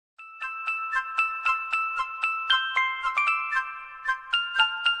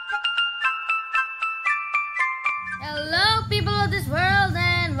Hello, people of this world,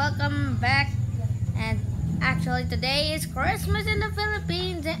 and welcome back. And actually, today is Christmas in the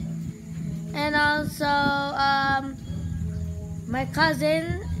Philippines, and also my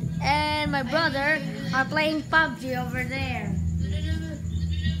cousin and my brother are playing PUBG over there.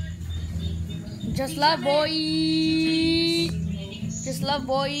 Just love boys. Just love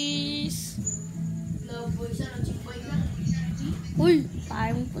boys. Uy,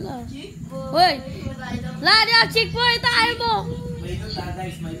 tayo mo pala. Uy, lari ang chick boy, tayo mo.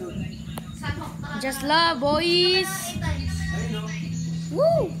 Just love boys.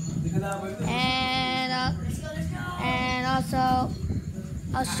 Woo! And also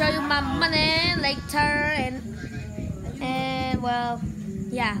I'll show you my money later and well,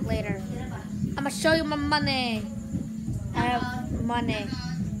 yeah, later. I'm gonna show you my money. I have money.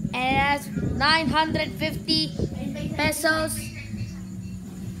 And it has 950 pesos.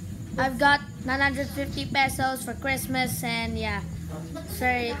 I've got 950 pesos for Christmas, and yeah, it's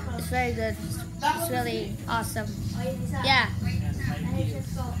very good. It's really awesome. Yeah.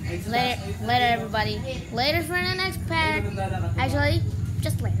 Later everybody. Later for the next pack. Actually,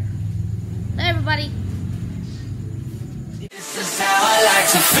 just later. Later everybody. This is how I like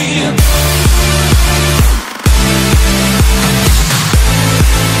to feel.